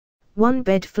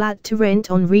1-bed flat to rent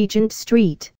on Regent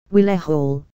Street,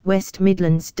 Willenhall, West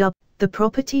Midlands WV13. The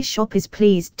Property Shop is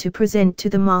pleased to present to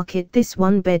the market this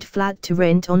 1-bed flat to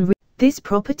rent on This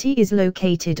property is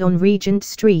located on Regent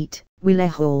Street,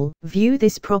 Willenhall. View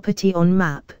this property on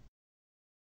map.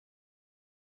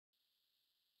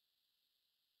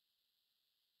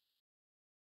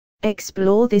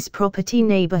 Explore this property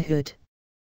neighborhood.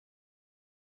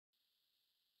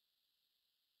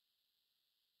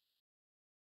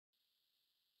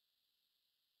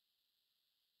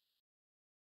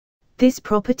 This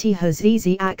property has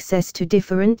easy access to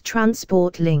different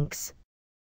transport links.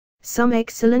 Some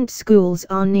excellent schools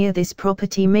are near this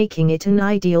property, making it an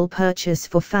ideal purchase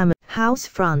for family. House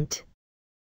front.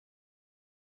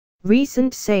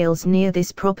 Recent sales near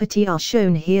this property are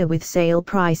shown here with sale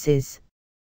prices.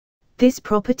 This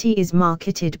property is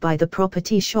marketed by the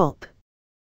Property Shop.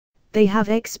 They have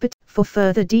expert. For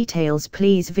further details,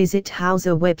 please visit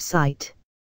Houser website.